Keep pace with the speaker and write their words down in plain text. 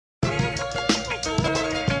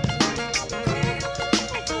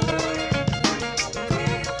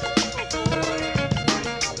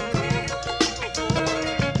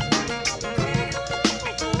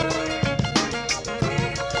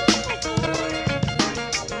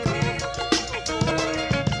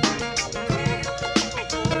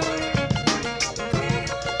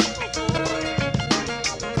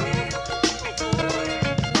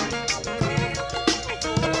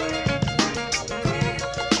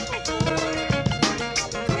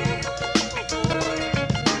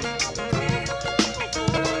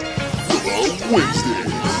Wednesday.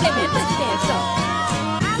 Hey man, let's dance up.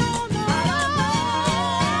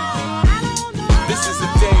 This is a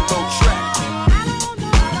Damo track.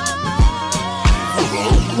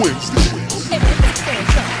 Wednesday. Hey man, let's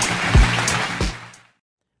dance up.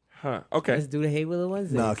 Huh. Okay. Let's do the Hey Willa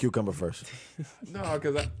Wednesday. Nah, cucumber first. No,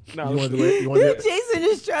 because no. You want to do it? You want to do it? Jason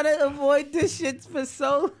is trying to avoid this shit for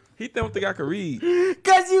so. He don't think I can read.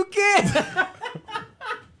 Cause you can't.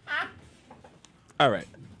 All right.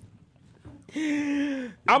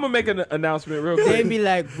 I'm gonna make an announcement real They quick. be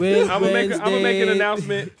like, I'm gonna make an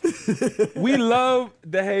announcement. We love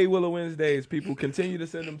the Hey Willa Wednesdays. People continue to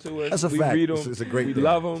send them to us. That's a we fact. read them. It's a great we thing.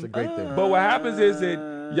 love them. It's a great thing. But what happens is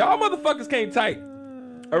that y'all motherfuckers can't type.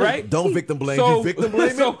 All right? Don't victim blame. So- You victim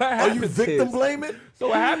blame so it? what Are you happens victim is- blaming? So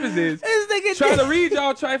what happens is This nigga trying to did- read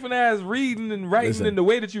y'all trifling ass reading and writing Listen. in the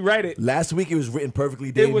way that you write it. Last week it was written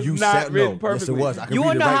perfectly. Dave. was you not said written no. perfectly. Yes, it was. I can You read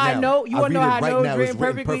wanna it know right how I now. know? You I wanna know read how I it right know now. it's It's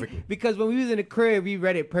written written perfectly? Because when we was in the crib, we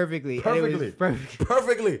read it perfectly. And it was Perfectly. perfect.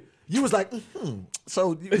 Perfectly. You was like,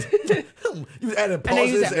 So you, you was adding And then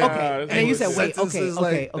you pauses said, Nah, okay. that's And then you said, wait, okay, sentences okay,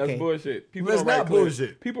 like- That's okay. bullshit. People That's don't write not clear.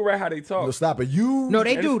 bullshit. People write how they talk. No, stop it. You. No,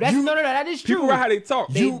 they do. That's no, that's true. People write how they talk.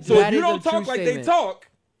 They- So that if you is a don't talk true like they statement. talk,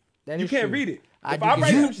 That you is can't true. read it. I If do I get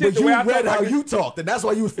write you. some shit But the you way I read talk, how like you talked, and that's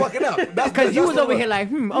why you was fucking up. Because you was over here like,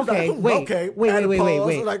 okay, wait,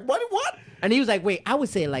 wait. Like, what? And he was like, wait, I would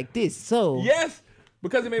say it like this, so. yes,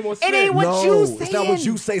 because it made more sense. It ain't what No, you it's not what saying.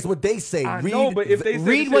 you say. It's what they say. I Read, know, but if they say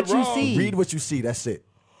read the what shit you wrong, see. read what you see. That's it.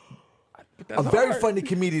 that's A very hard. funny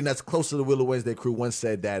comedian that's close to the Willa Wednesday crew once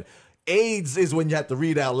said that AIDS is when you have to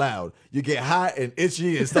read out loud. You get hot and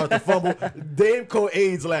itchy and start to fumble. Dame called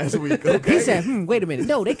AIDS last week. Okay? He said, wait a minute.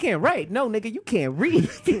 No, they can't write. No, nigga, you can't read.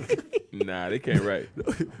 Nah, they can't write.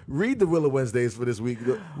 Read the Willa Wednesdays for this week.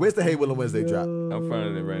 Where's the Hey Willa Wednesday drop? I'm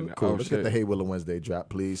finding it right now. Cool. Oh, Let's shit. get the Hey Willa Wednesday drop,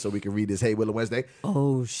 please, so we can read this Hey Willa Wednesday.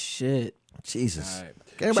 Oh, shit. Jesus. All right.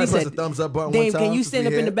 Can everybody She press said, the thumbs up button Dame, one time? can you since stand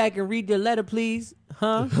we up in the here? back and read your letter, please?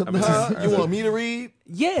 Huh? You want me to read?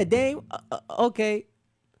 Yeah, Dame. Okay.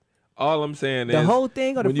 All I'm saying The is whole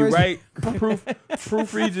thing or the when first- you write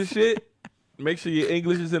proofread your shit, make sure your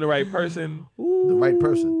English is in the right person. The right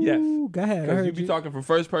person. Yes. Ooh, go ahead. I Because heard you be talking from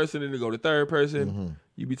first person and then go to third person.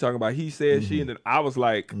 You be talking about he said, she, and then I was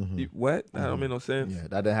like, what? That don't make no sense. Yeah,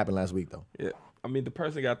 that didn't happen last week, though. Yeah. I mean, the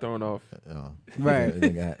person got thrown off. Right.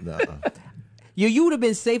 You would have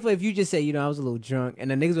been safer if you just said, I was a little drunk, and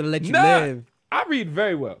the niggas would have let you Nah, live. I read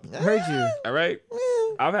very well. Heard you. All right?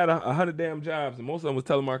 I've had 100 damn jobs, and most of them was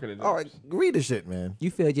telemarketing jobs. All right, read the shit, man. You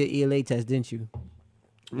failed your ELA test, didn't you?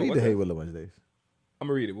 Read what's the Hey that? Willa Wednesdays. I'm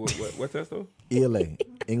going to read it. What's that, though? ELA,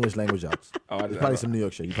 English Language Arts. Oh, It's probably some New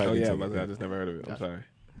York shit. You Oh, probably yeah, didn't take but I it. just never heard of it. I'm sorry.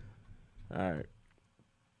 All right.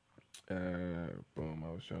 Boom.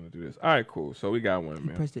 I was trying to do this. All right, cool. So we got one,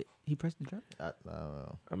 man. He pressed the drop? I don't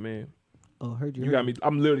know. I mean, Oh, heard you. you got me.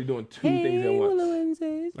 I'm literally doing two things at once.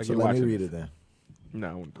 Wednesdays. Like So you're let me watching read this. it then. No,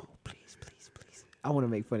 I won't do it. Please. I want to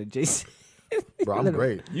make fun of Jason. Bro, I'm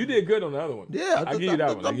great. You did good on the other one. Yeah, I'll give you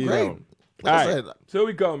that one. I'll I'm give you that great. one. Like All I right. said, So here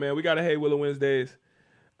we go, man. We got a Hey Willa Wednesdays.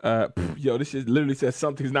 Yo, this shit literally says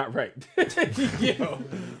something's not right. Yo,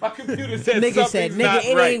 my computer said Nigga something's said, not nigga,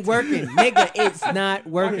 it right. ain't working. Nigga, it's not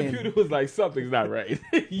My working. computer was like, something's not right.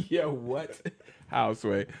 Yo, what?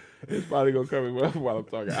 Houseway. It's probably going to come in while I'm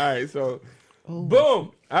talking. All right, so, boom.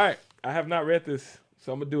 All right. I have not read this,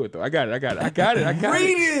 so I'm going to do it, though. I got it. Read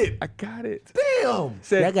it. I got it. Damn.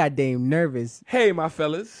 Said, That goddamn nervous. hey, my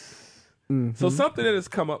fellas. So something that has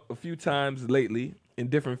come up a few times lately in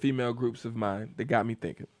different female groups of mine that got me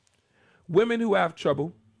thinking. Women who have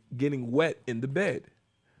trouble getting wet in the bed.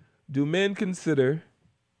 Do men consider...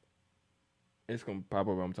 It's going to pop up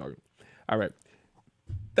while I'm talking. All right.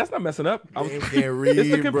 That's not messing up. They can't read, it's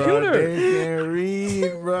the computer. bro. They can't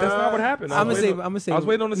read, bro. That's not what happened. I'm gonna say. I was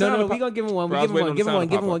waiting on the sound. No, to we gonna give him one. Bro, I We was give him waiting one. on Give the him sound one. to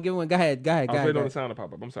Give pop him one. up. Give him one. Go ahead. I was waiting on the sound to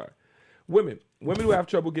pop up. I'm sorry. Women who have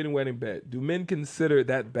trouble getting wet in bed, do men consider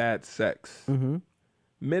that bad sex?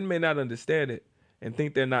 Men may not understand it and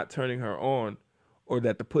think they're not turning her on or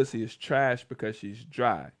that the pussy is trash because she's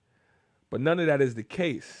dry. But none of that is the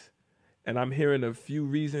case. And I'm hearing a few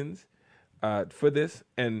reasons for this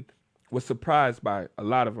and was surprised by a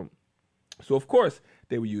lot of them. So, of course,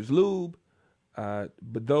 they would use lube,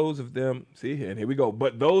 but those of them, and here we go,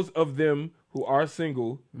 but those of them who are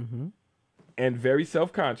single and very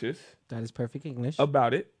self-conscious That is perfect English.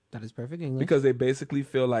 about it, That is perfect English. because they basically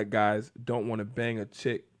feel like guys don't want to bang a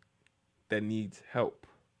chick that needs help.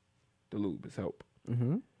 The lube is help.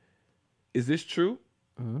 Is this true?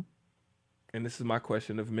 And this is my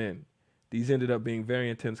question of men. These ended up being very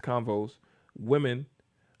intense convos. Women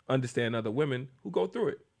understand other women who go through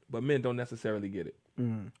it, but men don't necessarily get it.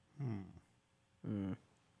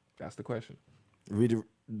 That's the question. Read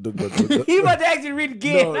the He about to actually read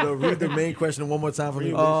again. no, read the main question one more time for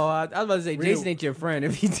me. Oh, I was about to say, Jason ain't your friend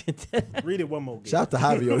if he did that. Read it one more. Shout out to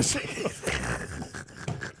Javi on this.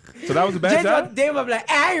 So that was a bad Jason job? about to damn up like,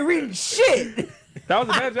 I ain't reading shit. That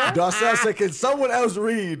was a bad job? Darcel said, "Can someone else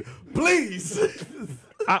read, please?"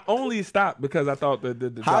 I only stopped because I thought the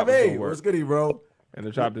drop was going Javi, to work. what's goody, bro? And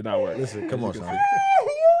the drop did not work. Listen, come on, son.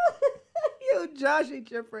 Yo, Josh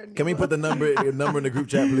ain't your friend. Can we put the number in the group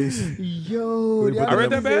chat, please? Yo, Put the I read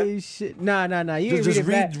that number- bad? shit. Nah. You Just ain't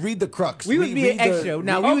read read the crux. We was Read being the- extra.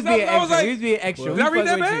 Nah, I we was was being I was extra. like- We was being extra. Did We I read fucking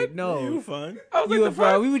that with you. bad? No. You fun. I was like, You the were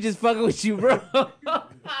fine. fuck? We were just fucking with you, bro.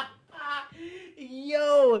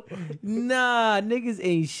 Yo, nah, niggas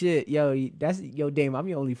ain't shit. Yo, Dame, I'm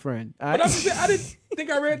your only friend. All But right? I'm just saying, I didn't think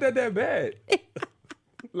I read that bad.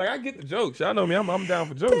 Like, I get the jokes. Y'all know me. I'm down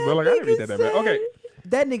for jokes, but like, I didn't read that bad. Okay.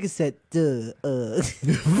 That nigga said, duh,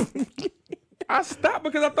 I stopped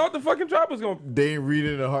because I thought the fucking drop was going to... They ain't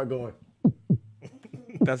reading the heart going.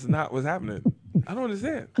 That's not what's happening. I don't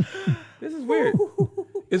understand. This is weird.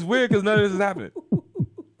 It's weird because none of this is happening.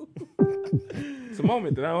 It's a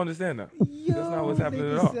moment that I don't understand now. That's not what's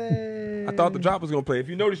happening at all. I thought the drop was going to play. If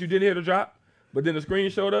you notice, you didn't hear the drop, but then the screen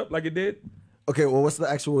showed up like it did. Okay, well, what's the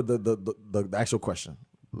actual the actual question?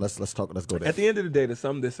 Let's talk. Let's go there. At the end of the day, to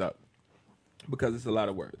sum this up, because it's a lot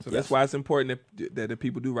of words. So that's why it's important that the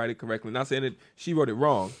people do write it correctly. Not saying that she wrote it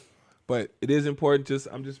wrong, but it is important.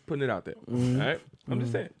 I'm just putting it out there. All right? I'm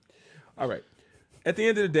just saying. All right. At the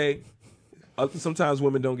end of the day, sometimes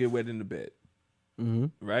women don't get wet in the bed.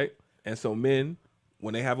 Right? And so men,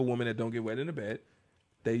 when they have a woman that don't get wet in the bed,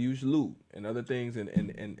 they use lube and other things.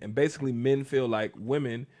 And basically men feel like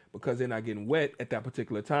women, because they're not getting wet at that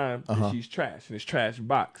particular time, that she's trash. And it's trash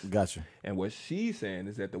box. Gotcha. And what she's saying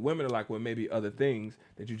is that the women are like, well, maybe other things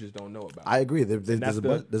that you just don't know about. I agree. There's a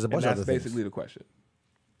bunch of That's other basically things. the question.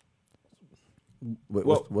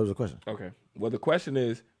 What was the question? Okay. Well, the question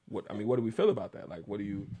is, what do we feel about that? Like, what do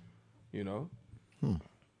you know?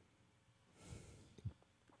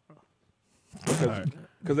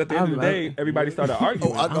 Because at the end of the day, everybody started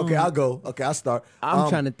arguing. I'll go. Okay, I'll start. I'm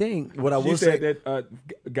trying to think. What I She will said say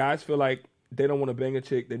that guys feel like they don't want to bang a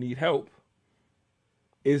chick, they need help.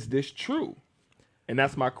 Is this true? And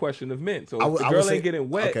that's my question of men. So if the girl ain't getting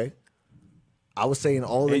wet, okay. I would say in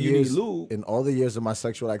all the And you need years lube. in all the years of my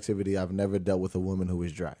sexual activity, I've never dealt with a woman who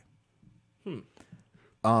is dry.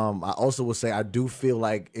 I also will say I do feel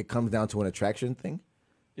like it comes down to an attraction thing.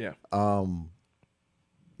 yeah.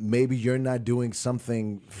 Maybe you're not doing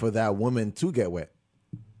something for that woman to get wet.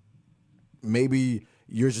 Maybe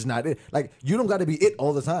you're just not it. Like, you don't got to be it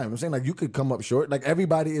all the time. I'm saying, like, you could come up short. Like,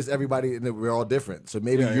 everybody is everybody, and we're all different. So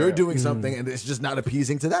maybe you're doing something, and it's just not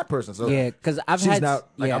appeasing to that person. So Yeah, 'cause I've she's had- not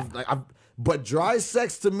like, yeah. but dry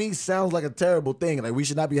sex to me sounds like a terrible thing. Like, we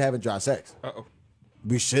should not be having dry sex. Uh-oh.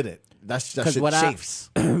 We shouldn't. That shit what chafes.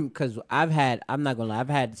 Because I'm not gonna lie, I've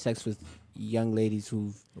had sex with young ladies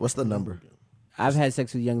What's the number? I've had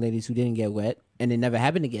sex with young ladies who didn't get wet, and it never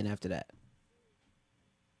happened again after that.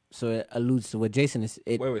 So it alludes to what Jason is.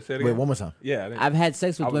 Wait, say it Wait, again. one more time. Yeah. I didn't- I've had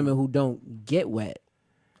sex with was- women who don't get wet.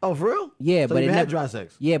 Oh, for real? Yeah, So but you it had never dry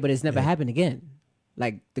sex. Yeah, but it's never happened again.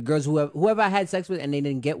 Like the girls whoever I had sex with and they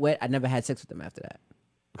didn't get wet, I never had sex with them after that.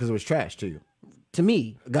 Because it was trash to you. To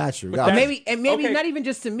me, Got you. But Got that's- you. maybe okay. not even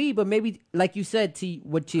just to me, but maybe like you said to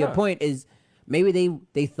your point is maybe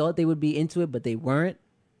they thought they would be into it, but they weren't.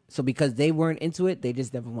 So because they weren't into it, they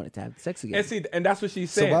just never wanted to have sex again. And see, and that's what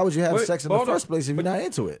she's So saying. why would you have Wait, sex in the hold on. first place if you're not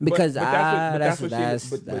into it? Because but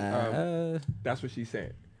that's what she's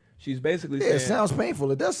saying. She's basically Yeah, saying it sounds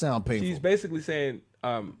painful. It does sound painful. she's basically saying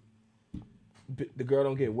the girl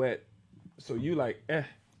don't get wet, so you like,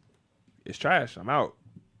 it's trash. I'm out.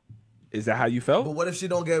 Is that how you felt? But what if she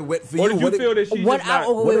don't get wet for Or you? did you feel that she what just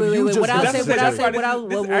not? what if you just- what I'll that's say, what I'll that's say, why what I'll,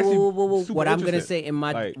 this is actually super what I'm gonna interesting. say in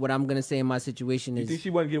my Like- what I'm gonna say in my situation You is think she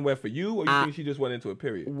wasn't getting wet for you, or you think she just went into a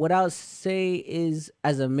period? what I'll say is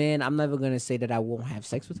as a man, I'm never gonna say that I won't have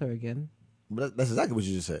sex with her again. But that's exactly what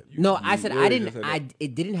you just said. No, I said I literally didn't. just said that.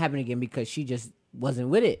 It didn't happen again because she just wasn't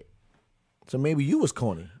with it. So maybe you was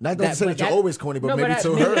corny. Not That- to say but that you're that- always corny, but No, maybe but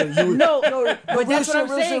to I- her. You, No, but that's what I'm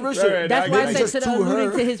real saying. shit, real shit. Right, That's why I Maybe said just to the to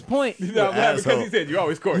alluding her. to his point. No, I'm laughing because asshole. he said you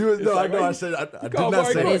always corny. You, It's no, I like, know. wait. I said I did call not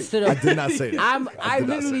Barry say corny. It's to that. the- I did not say that. I did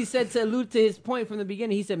not literally say said to allude to his point from the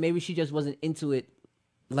beginning. He said maybe she just wasn't into it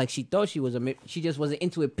like she thought she was. She just wasn't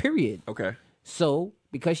into it, period. Okay. So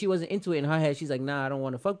because she wasn't into it in her head, she's like, nah, I don't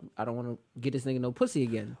want to fuck. I don't want to get this nigga no pussy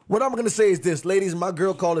again. What I'm gonna say is this, ladies. My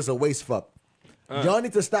girl called this a waist fuck. Y'all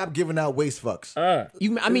need to stop giving out waist fucks.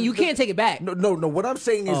 You can't take it back. No. What I'm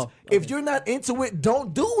saying is, Oh, if you're not into it,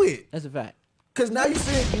 don't do it. That's a fact. Cause now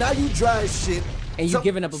you dry as shit, And you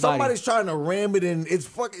giving up a body. Somebody's trying to ram it in. It's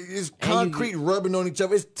concrete rubbing on each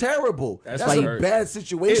other. It's terrible. That's why a you- bad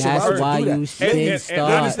situation. That's Why would why you you do that? spit Ladies,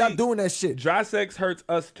 start. stop doing that shit. Dry sex hurts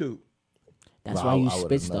us too. That's Wow, why you I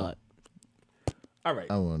would've spit known. start. All right.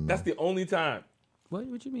 I wouldn't That's know. the only time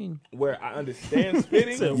What you mean? where I understand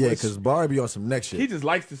spitting. Yeah, because Barry be on some next shit. He just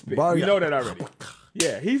likes to spit. Barry- We know that already.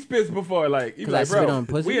 Yeah, he spits before. Like, he be 'Cause I like, spit bro, on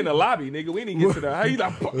pussy? we in the lobby, nigga. We didn't get to the. How you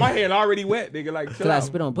like? My hand already wet, nigga. Like, chill Cause I out.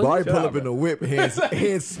 spit on pussy. Barry Shut pull up, up in the whip, hands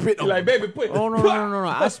spit He on. like, baby, put. Oh no!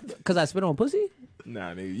 Cause I spit on pussy.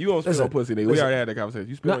 Nah, nigga, you don't spit Listen, on pussy, nigga. We listen. already had that conversation.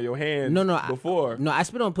 You spit on your hands. Before. No, I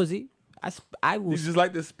spit on pussy. I will. You just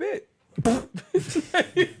like to spit.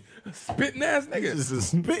 Spitting ass nigga. This is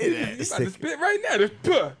spit You ass. about to spit right now. Just,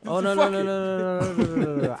 puh. Oh no! Fuck it.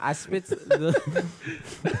 No! I spit.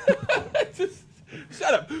 Just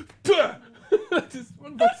shut up. Puh. Just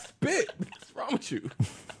what about spit? What's wrong with you?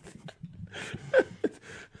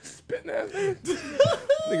 Spitting ass nigga.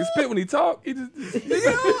 Nigga spit when he talk. He just spit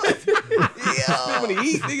when he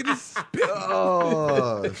eat. Nigga just spit.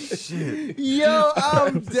 Oh shit. Yo,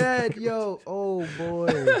 I'm dead. Yo, oh boy.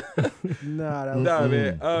 Nah, that was. Nah,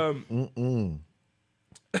 man.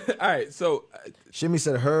 All right, so Shimmy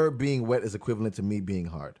said her being wet is equivalent to me being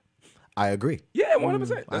hard. I agree. yeah, 100%.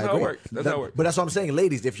 That's I how it agree. works. That's how it works. But that's what I'm saying,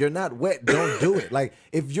 ladies. If you're not wet, don't do it. Like,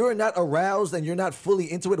 if you're not aroused and you're not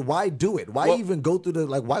fully into it, why do it? Why Well- even go through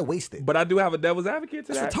why waste it? But I do have a devil's advocate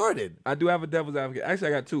to That's that. retarded. I do have a devil's advocate. Actually,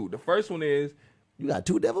 I got two. The first one is You got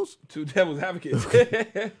two devils? two devil's advocates.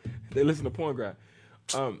 They listen to porn grind.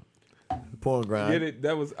 Porn grind. Get it?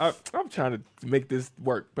 That was I'm trying to make this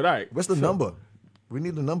work. But all right. What's the number? We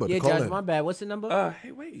need the number Yeah, to call Josh, in. my bad. What's the number?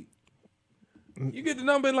 Hey, wait. You get the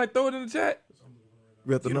number and like throw it in the chat?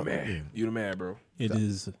 We have the You the number. man. You the man, bro. It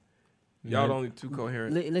is. Y'all the only two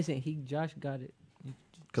coherent. Listen, Josh got it.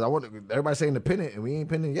 Because I want everybody saying to pin it, and we ain't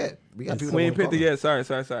pinning yet. We got people. We that ain't wanna picked it call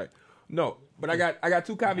yet. Sorry. No, but I got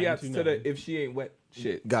two caveats to the if she ain't wet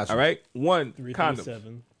shit. Gotcha. All right. One, condoms.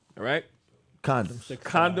 337. All right. in. Condoms.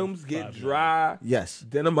 Condoms get dry. Yes.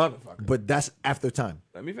 Than a motherfucker. But that's after time.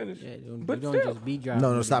 Let me finish. Yeah, But you don't still. just be dry.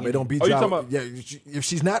 No, stop. It don't be Oh, you dry. talking about- Yeah, if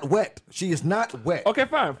she's not wet, she is not wet. Okay,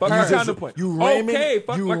 fine. Fuck You my just- condom point. You ramming, okay,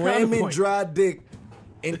 fuck you my condom ramming point. dry dick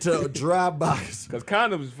into a dry box. Because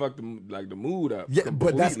condoms fuck the mood up. Yeah,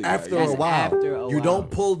 but that's completely, after like, a while. after a You while.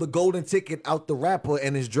 don't pull the golden ticket out the wrapper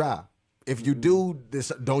and it's dry. If you do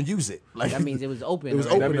this, don't use it. Like That means it was open. It was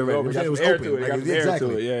already. open That means already. it got It was some air open. to it. It got Like, some air to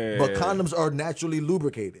exactly. it. Yeah, But yeah. condoms are naturally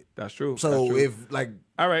lubricated. That's true. So That's true. if like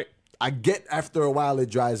All right. I get after a while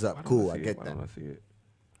it dries up. Cool, Why I don't get Why that. don't I see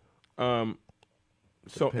it?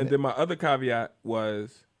 So and then my other caveat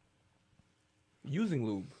was using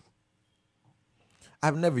lube.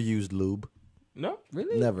 I've never used lube. No,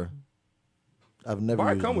 Really? Never. I've never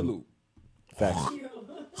why used come with lube? Facts.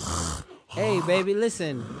 Hey, baby,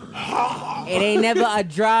 listen. It ain't never a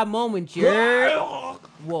dry moment, you heard?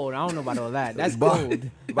 Whoa, I don't know about all that. That's cold.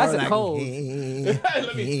 That's a cold.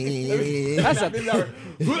 That's a.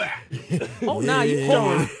 Oh, nah, you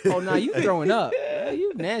throwing. Oh, nah, you throwing up.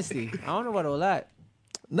 You nasty. I don't know about all that.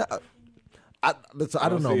 No, listen, I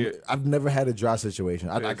don't don't see know. it. I've never had a dry situation.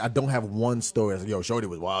 I Yes. don't have one story. Like, yo, Shorty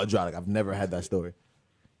was wild dry. Like, I've never had that story.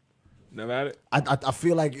 Never had it. I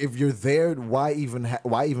feel like if you're there, why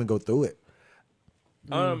even go through it?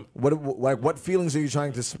 What feelings are you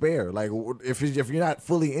trying to spare? Like, if you're not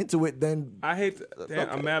fully into it, then I hate. Damn,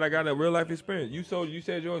 I'm mad. I got a real life experience. You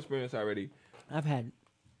said your experience already. I've had.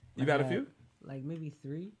 You've had a few. Like maybe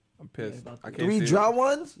 3. I'm pissed. about I can't 3 see dry it.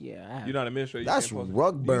 ones. Yeah, I have. You're not administrator. You That's can't post it.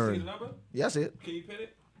 rug Do you burn. see the number? Yes, it. Can you pin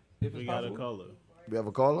it? If We it's got a possible. caller. We have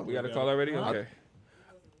a caller. We got a call already. I- Okay.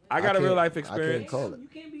 I got a real life I can't experience. call it.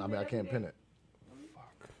 I mean, I can't pin it.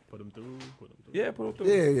 Put him through. Yeah, put them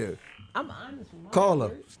through. Yeah. I'm honest with my Caller,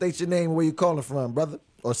 word. state your name. Where you calling from, brother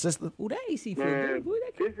or sister? Ooh, that AC feel Man, good. Boy,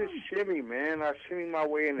 that this is Shimmy, man. I shimmy my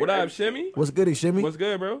way in. What up, Shimmy? What's goody, Shimmy? What's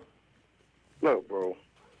good, bro? Look, bro.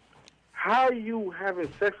 How you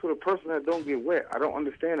having sex with a person that don't get wet? I don't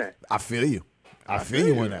understand that. I feel you. I feel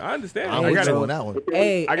you on that. I understand. I'm I with got you it. on that one.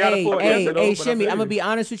 Hey, I got a full answer, though, hey, but I Shimmy, feel I'm you. gonna be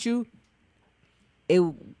honest with you.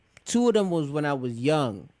 2 of them was when I was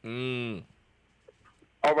young.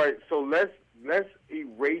 All right, so let's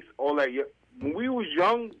erase all that. When we was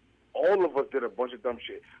young, all of us did a bunch of dumb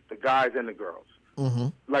shit. The guys and the girls. Mm-hmm.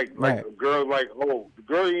 Like Right. a girl, like, oh, the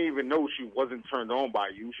girl didn't even know she wasn't turned on by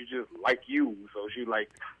you. She just liked you, so she like,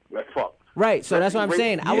 let's fuck. Right, so that's what I'm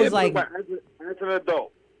saying. I was like, as an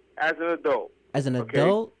adult, as an okay.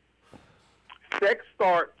 adult, sex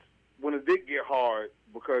starts when the dick get hard,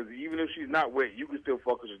 because even if she's not wet, you can still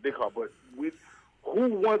fuck with your dick hard. But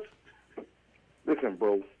who wants? Listen,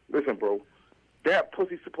 bro. that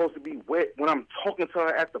pussy's supposed to be wet when I'm talking to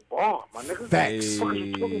her at the bar, my nigga. Facts. What the fuck are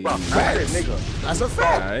you talking about? Facts. Nigga. That's a All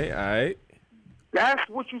fact. right, all right. That's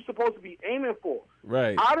what you're supposed to be aiming for.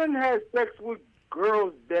 Right. I done had sex with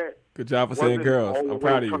girls that Good job for saying wasn't girls. all the I'm way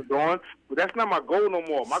proud of you. turned on, but that's not my goal no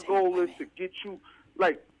more. My goal is to get you,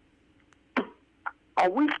 like, are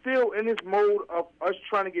we still in this mode of us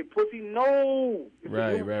trying to get pussy? No. It's a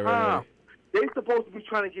Right, new right. time. They supposed to be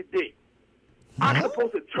trying to get dick. I'm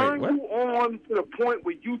supposed to turn Wait, you on to the point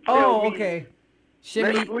where you tell me, okay. let's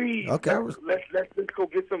Shimmy. leave. Okay. Let's go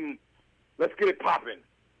get some. Let's get it popping.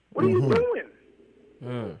 What are you doing?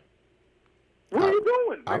 Mm. What are you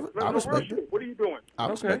doing? I Like, no respect real it. shit. What are you doing? I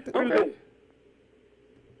respect it. What are you doing?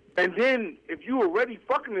 And then if you already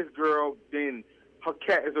fucking this girl, then her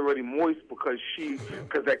cat is already moist because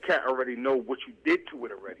that cat already know what you did to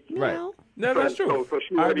it already. Right. No, that's true. So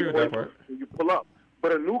she I already agree with that moist part. when you pull up.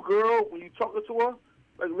 But a new girl, when you talking to her,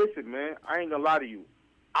 like, listen, man, I ain't gonna lie to you.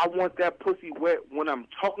 I want that pussy wet when I'm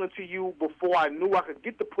talking to you. Before I knew I could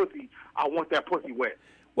get the pussy, I want that pussy wet.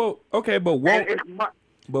 Well, okay, but And won't. it's my,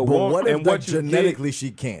 But But won't. what if and that what you genetically did,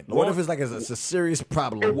 she can't? What won't- if it's like it's a serious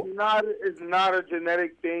problem? it's not a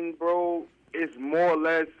genetic thing, bro. It's more or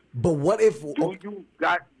less. But what if? Do you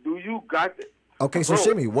got the? Okay, so Bro,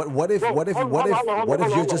 Shimmy, what if bro, hold on,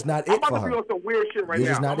 you're just not I'm it about for to be her? on some weird shit right You're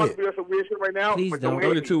now. just not I'm about it. to be on some weird shit right now. Please but don't. don't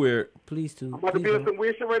Don't hate get too me. weird. Please do. I'm about to Please be on don't. some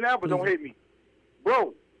weird shit right now, but don't hate me,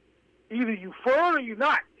 bro. Either you furred or you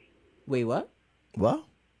not. Wait, what? Well,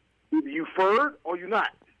 Either you furred or you not.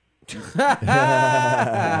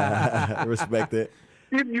 respect it.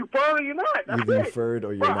 Either you furred or you not. That's Either you it. furred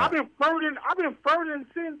or you're bro, not. I've been furring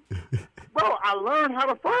since. Bro, I learned how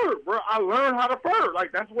to fur, bro. I learned how to fur.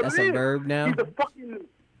 Like, that's what That's it a is. verb now?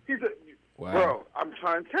 He's a, Wow. bro, I'm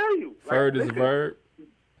trying to tell you. Like, Third is a listen, verb.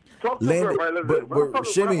 Talk to Landon, her, right? Listen, but when I'm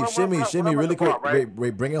talking- Shimmy, when I'm really at the quick. bar, right?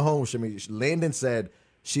 Wait, bring it home, Shimmy. Landon said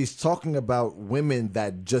she's talking about women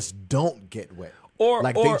that just don't get wet, Or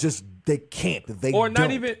like or, they can't, they or not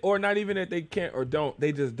don't. even that they can't or don't.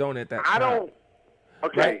 They just don't at that I time. don't.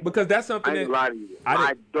 Okay. Right? Because that's something I ain't that lie to you. I I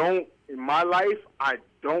didn't- don't. In my life, I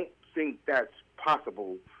don't think that's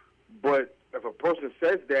possible. But if a person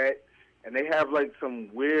says that and they have like some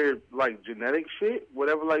weird like genetic shit,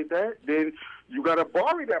 whatever like that, then you gotta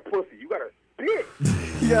bury that pussy. You gotta spit.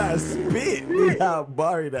 Yeah, spit. Yeah,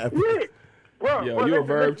 Bari that. Spit. Bro, Yo, bro, you a listen,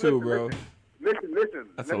 verb listen, too, listen, bro. Listen.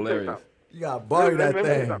 That's Let me tell you hilarious. something. You got Bari that Let me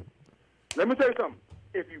tell you thing. something. Let me tell you something.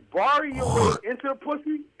 If you bury your way into the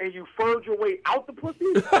pussy and you furred your way out the pussy,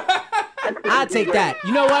 I'll take that.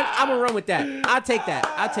 You know what? I'm gonna run with that. I'll take that.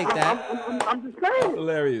 I'm just saying.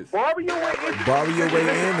 Hilarious. Bury your way in. Bury your way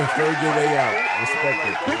in and further your way out. Respect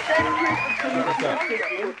it. Put that shit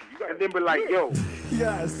until you and then be like, yo,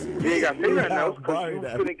 Yes. you ain't got to say nothing else because Bari you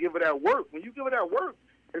that. couldn't give her that work. When you give her that work,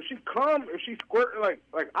 if she squirt, like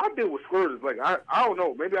I deal with squirters. Like, I don't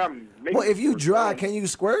know. Maybe I'm making Well, if you dry, can you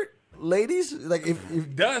squirt, ladies? Like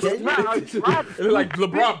if Dust. can you? It's like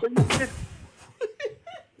LeBron.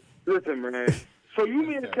 Listen, man. So you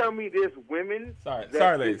mean to tell me there's women Sorry,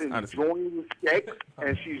 that ladies, is honestly. enjoying sex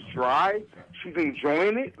and she's dry? She's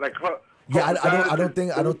enjoying it, like her. Yeah, I don't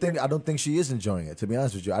her think she is enjoying it. To be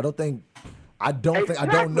honest with you, I don't know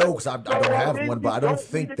Exactly. because I don't have one, but I don't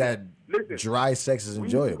think that Listen, dry sex is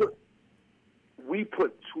enjoyable. We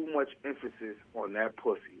put too much emphasis on that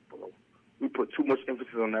pussy, bro. We put too much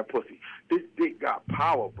emphasis on that pussy. This dick got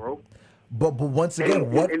power, bro. But once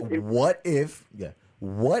again, what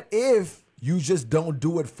if you just don't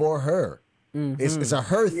do it for her? It's a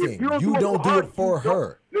her thing. You don't do it for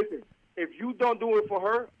her. Listen, if you don't do it for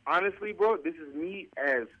her, honestly, bro, this is me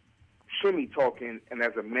as Shimmy talking and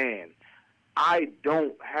as a man. I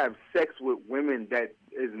don't have sex with women that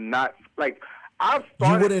is not like I've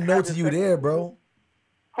started. You wouldn't know having till you sex there, with bro.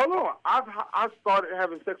 Hold on, I've started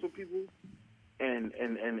having sex with people, and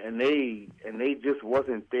they just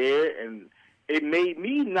wasn't there, and it made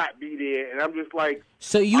me not be there, and I'm just like.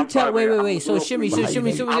 So you I'm tell. sorry, man, Wait. I'ma So do it Shimmy. for So you.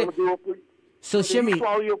 Shimmy. I'ma do it for you. So Can Shimmy. you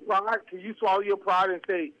swallow your pride? Can you swallow your pride and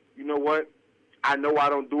say, you know what? I know I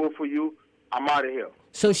don't do it for you. I'm out of here.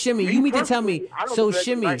 So Shimmy, you mean to tell me? I don't So do that 'cause I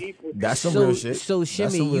Shimmy. eat pussy. That's some So real shit. so That's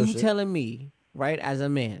Shimmy, some real you shit. telling me, right? As a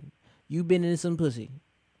man, you been in some pussy,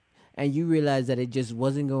 and you realized that it just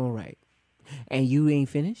wasn't going right, and you ain't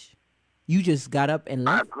finished. You just got up and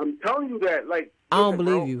left. I'm telling you that. Like, I don't listen,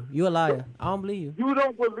 believe bro, you. You're a liar. I don't believe you. You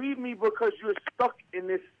don't believe me because you're stuck in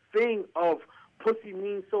this thing of pussy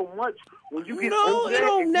means so much. When you get No, over it that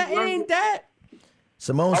don't. and you It learn ain't to- that.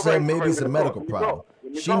 Simone All said right, maybe all right, it's a let me medical talk, let me problem. talk,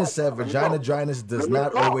 let me Sheena talk, said let me vagina talk. dryness does Let me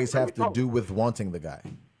not talk, always let have me to talk. do with wanting the guy.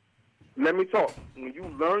 Let me talk. When you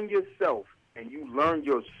learn yourself and you learn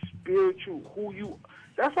your spiritual, who you,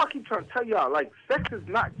 That's why I keep trying to tell y'all, like, sex is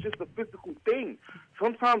not just a physical thing.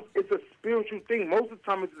 Sometimes it's a spiritual thing. Most of the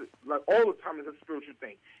time, it's like all the time, it's a spiritual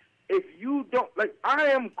thing. If you don't, like,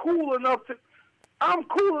 I'm cool enough to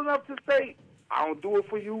say, I don't do it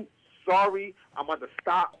for you. Sorry, I'm about to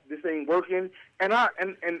stop. This ain't working. And I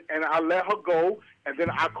let her go. And then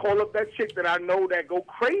I call up that chick that I know that go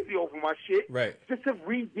crazy over my shit. Right. Just to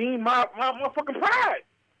redeem my fucking pride.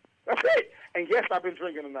 That's it. And yes, I've been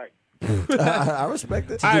drinking tonight. I respect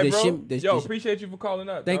it. All right, the bro. shim- Yo, appreciate you for calling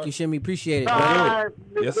up. Thank dog. you, Shimmy. Appreciate it.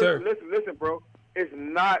 Yes, sir. Listen, bro. It's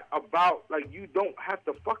not about, like, you don't have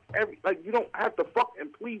to fuck you don't have to fuck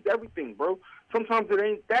and please everything, bro. Sometimes it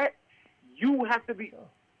ain't that. You have to be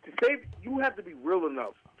real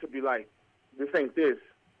enough to be like, this ain't this.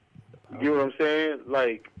 You know what I'm saying?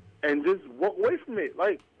 Like, and just walk away from it.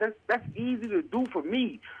 Like, that's easy to do for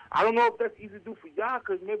me. I don't know if that's easy to do for y'all,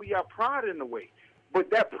 because maybe y'all pride in the way. But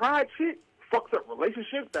that pride shit fucks up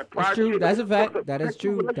relationships. That pride That's true. shit That's a fucks fact. up That is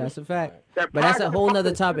sexual true. That's a relationships. fact. That But that's pride a whole fucks nother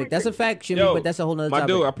up topic. That's a everything. fact, Shimmy. Yo, But that's a whole nother my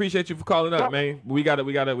topic. dude, I appreciate you for calling up, man. We got to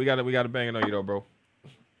bang it on you though, bro.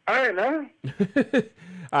 All right, man.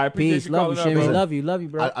 I appreciate Peace. you Love calling you, up, Shimmy. bro. Love you,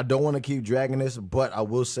 bro. I don't want to keep dragging this, but I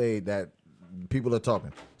will say that people are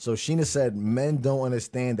talking. So Sheena said men don't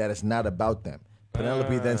understand that it's not about them.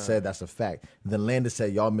 Penelope then said that's a fact. Then Landon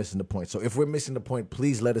said y'all missing the point. So if we're missing the point,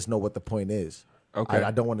 please let us know what the point is. Okay.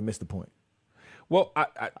 I don't want to miss the point. Well, I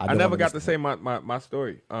don't never wanna got miss to say my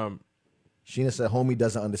story. Sheena said homie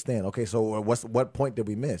doesn't understand. Okay, so what point did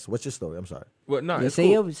we miss? What's your story? I'm sorry. Well, no, Yeah, it's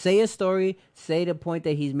say cool. say a story. Say the point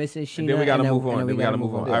that he's missing. Sheena, And then we gotta move on. and Then we gotta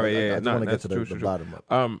move on. Yeah, All right, I yeah, just no, wanna get that's to the true. bottom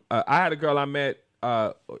of it. I had a girl I met,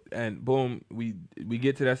 and boom, we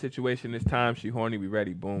get to that situation. This time she horny, we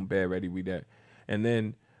ready. Boom, bed ready, we there. And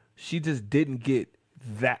then she just didn't get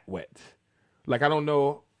that wet. Like, I don't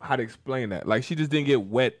know how to explain that. Like, she just didn't get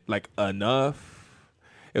wet like enough.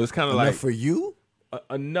 It was kind of Enough like for you?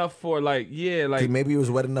 enough for like, yeah, like, Maybe it was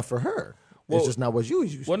wet enough for her. Well, it's just not what you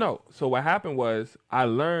was used to. well, no. So what happened was I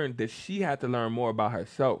learned that she had to learn more about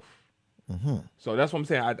herself. So that's what I'm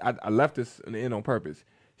saying. I left this in the end on purpose.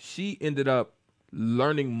 She ended up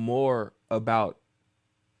learning more about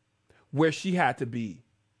where she had to be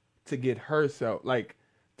to get herself, like,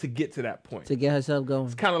 to get to that point. to get herself going.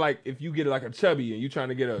 It's kind of like if you get like a chubby and you trying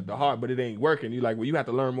to get the heart, but it ain't working. You like, well, you have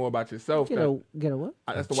to learn more about yourself. Get a what?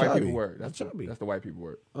 That's the white Chubby. people word. That's Chubby. the white people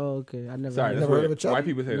word. Oh, okay. I never. Sorry, heard that's never heard weird. of a chubby? White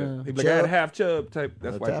people say No. that. They be like, I had a Chub? half chub type.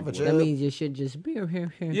 That's white half a people. chub? That Word. means you should just be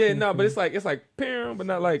here. Yeah, no, but it's like pam, but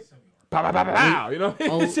not like pow, pow, pow, pow, pow, you know?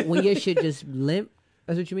 Oh, when your shit just limp.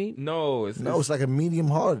 That's what you mean? No, it's like a medium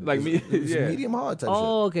hard. Like it's yeah. medium hard type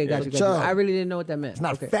Oh, shit. okay, gotcha, It's a gotcha. chub. I really didn't know what that meant. It's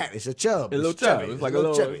not okay. fat. It's a chub. a little It's chubby. chubby. It's like a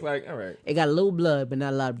little. chubby. It's like all right. It got a little blood, but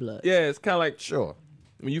not a lot of blood. Yeah, it's kind of like Sure.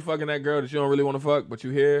 when you fucking that girl that you don't really want to fuck, but you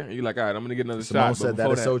here and you like, all right, I'm gonna get another Simone shot. said but that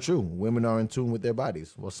before is so true. Women are in tune with their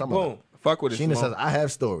bodies. Well, some of boom, them. fuck with it. Sheena Simone. says, I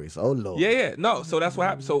have stories. Oh, Lord. Yeah. No, so that's what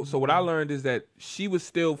happened. So what I learned is that she was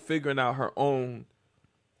still figuring out her own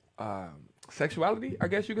sexuality, I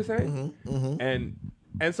guess you could say.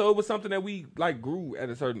 And so it was something that we like grew at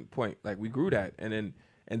a certain point. Like we grew that, and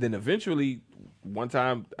then eventually one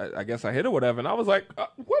time I guess I hit her or whatever, and I was like,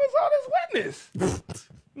 what is all this wetness?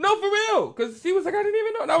 No, for real, because she was like, I didn't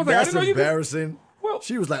even know. And I was like, I That's didn't know you could. embarrassing. Well,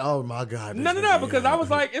 She was like, oh, my God. No, because I was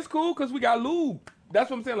like, it's cool because we got lube. That's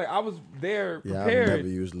what I'm saying. Like I was there Yeah, I've prepared. never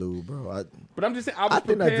used lube, bro. But I'm just saying, I was I think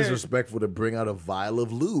prepared. that's disrespectful to bring out a vial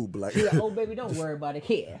of lube. Like, She's like, oh, baby, don't worry about it.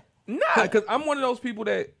 Here. Nah, because I'm one of those people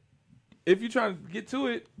that if you're trying to get to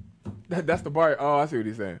it, that's the bar. Oh, I see what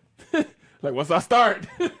he's saying. Like once I start.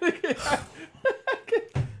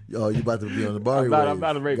 yo, you about to be on the bar. I'm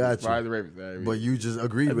not a rapist. Got Barry's you. a rapist. I mean. But you just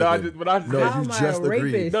agreed with No, I him. just- but I just- no, How you am I just a agreed.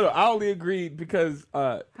 rapist? No, I only agreed because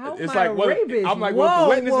How it's am I like a what rapist? I'm like, whoa, well, the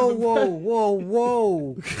witnesses.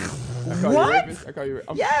 whoa. I call you a What? rapist? I call you.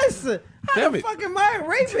 Yes. How Damn the it. fuck am I a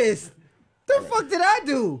rapist? The fuck did I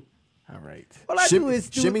do? All right. All I do is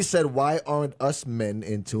do. Jimmy said, why aren't us men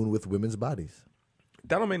in tune with women's bodies?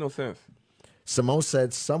 That don't make no sense. Simone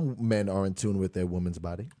said some men are in tune with their woman's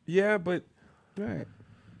body. Yeah, but Right.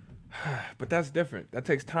 that's different. That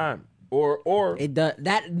takes time. Or It does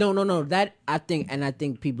that. No. That I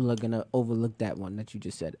think people are gonna overlook that one that you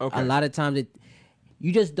just said. Okay. A lot of times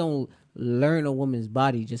you just don't learn a woman's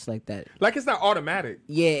body just like that. like it's not automatic.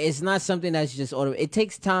 Yeah, it's not something that's just It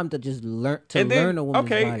takes time to just learn And then, learn a woman's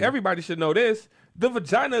okay, body. everybody should know this. The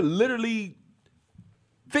vagina literally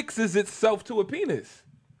fixes itself to a penis.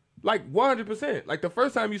 Like 100%. Like the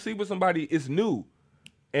first time you sleep with somebody, it's new.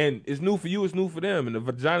 And it's new for you, it's new for them. And the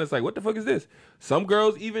vagina's like, what the fuck is this? Some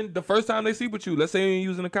girls, even the first time they sleep with you, let's say you're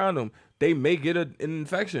using a condom, they may get an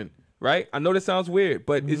infection. right? I know this sounds weird,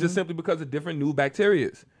 but it's just simply because of different new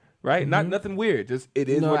bacterias, right? Not nothing weird. Just it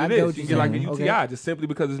is No, what I it get is. what You you're get like a saying. UTI just simply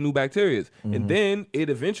because it's new bacterias, and then it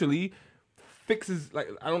eventually fixes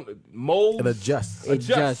molds. It adjusts.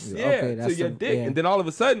 Adjusts. Yeah, Okay, to that's your some- dick, yeah. and then all of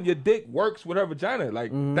a sudden your dick works with her vagina.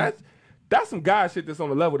 Like that's some guy shit that's on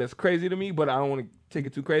a level that's crazy to me, but I don't want to take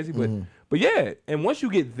it too crazy. But yeah, and once you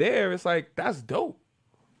get there, it's like that's dope.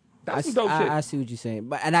 That's some dope shit. I see what you're saying,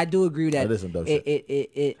 and I do agree that That is some dope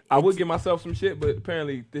I would give myself some shit, but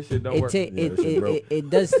apparently this shit don't work. It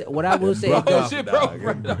does. What I will say, broke Oh off, shit, dog.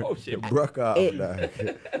 bro! Oh shit, bro. Bruck off, dog.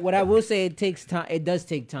 what I will say, it takes time. It does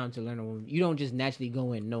take time to learn a woman. You don't just naturally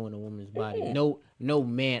go in knowing a woman's body. No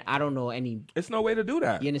man. I don't know any. It's no way to do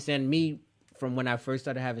that. You understand me? From when I first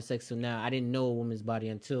started having sex till now, I didn't know a woman's body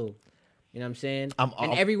until. You know what I'm saying?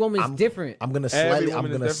 And every woman's different. I'm gonna Every slightly. I'm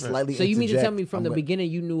woman is gonna different. slightly. So you mean to tell me interject. from the beginning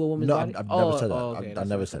you knew a woman's No, body? I've never said that. okay, I that's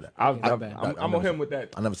never what- said that. I'm on him with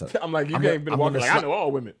that. I never said that. I'm like, you I'm ain't been gonna walking like I sli- know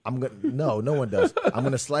all women. I'm gonna no one does. I'm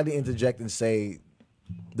gonna slightly interject and say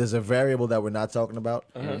there's a variable that we're not talking about,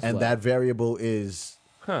 and that variable is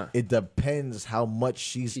it depends how much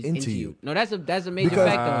she's into you. No, that's a major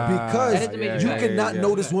factor. Because That is a major you factor. cannot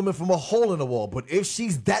know this woman from a hole in the wall, but if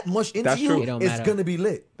she's that much into That's you, true. It don't it's matter. gonna be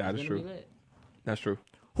lit. That is It's gonna true. be lit. That's true.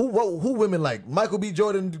 Who women like? Michael B.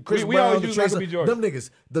 Jordan, Chris We Brown, always the use Trey Michael B. Song- Jordan. them niggas.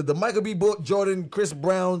 The Michael B. Jordan, Chris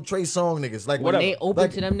Brown, Trey Song niggas. Like When they open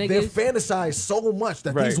to them they niggas? fantasize so much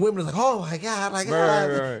that these Right. women are like, oh my god, like,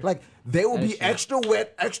 Right. like they will be That's true. extra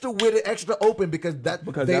wet, extra witted, extra open because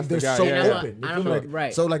Because they're that's the guy, so yeah. open. You I feel don't like, know,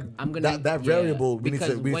 right. So like I'm gonna, that variable we need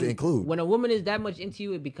because to include. When a woman is that much into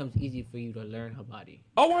you, it becomes easy for you to learn her body.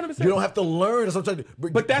 Oh, 100%. You don't have to learn. That's what I'm trying to.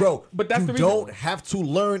 But that's- bro, but that's you the reason. don't have to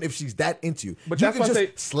learn if she's that into you. But you that's can what I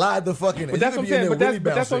just say- slide the fucking. But that's what I'm saying. But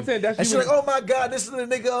that's what I'm saying. That's and she's you like, oh my god, this is the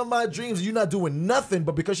nigga of my dreams. You're not doing nothing,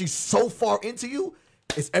 but because she's so far into you,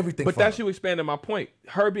 it's everything. But for that's her. you expanding my point.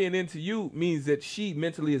 Her being into you means that she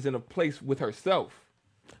mentally is in a place with herself.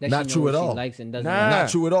 That Not she true knows at she all. likes and doesn't Nah. like. Not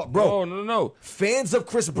true at all, bro. No. Fans of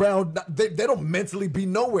Chris Brown, they don't mentally be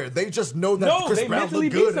nowhere. They just know that No, Chris they Brown mentally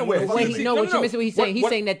look be good. and somewhere. what the fuck Wait, is he- no, what you're missing what he's saying. He's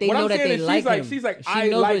saying that they what know I'm that saying they is like him. She's like, She I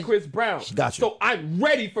knows like what- Chris Brown. Gotcha. So I'm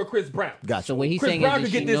ready for Chris Brown. Gotcha. So what he's Chris saying Brown is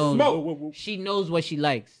could that get this smoke. she knows what she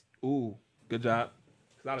likes. Ooh, good job.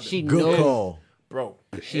 She Good knows, call. Bro.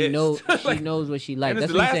 She pissed. knows. Like, She knows what she likes. and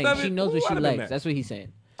it's That's the what he's last saying. of She it? knows Ooh, what I'd she have been likes. mad. That's what he's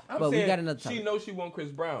saying. I'm But we saying got another she topic. knows she want Chris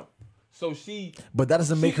Brown. So she But that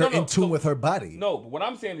doesn't make her in tune with her body. No, but what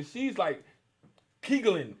I'm saying is she's like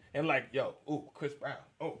giggling and like, yo, ooh, Chris Brown.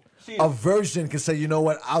 Oh, she A virgin can say, you know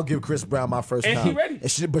what? I'll give Chris Brown my first And time. she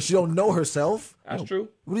ready. But she don't know herself. That's true.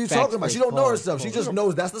 What are you Facts, talking about? She Chris don't know Paul. herself. She just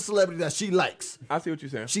knows that's the celebrity that she likes. I see what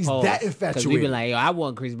you're saying. She's Pause. that 'Cause infatuated. we been like, yo, I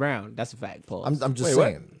want Chris Brown. That's a fact. Pause. I'm just Wait, what?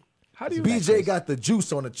 saying. How do you BJ got the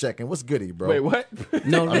juice on the check, and what's goody, bro? Wait, what?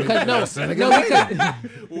 no, because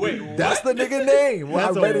Wait, That's the nigga name. Well,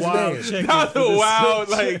 That's I read a his wild name. check. That's a wild,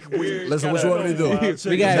 like, weird. Listen, what you want me to do?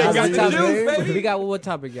 we got That's one the topic. name? baby. We got one more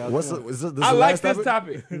topic, y'all. What's Come on. is this I the like last this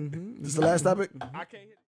topic? topic. This is the last topic? I can't hit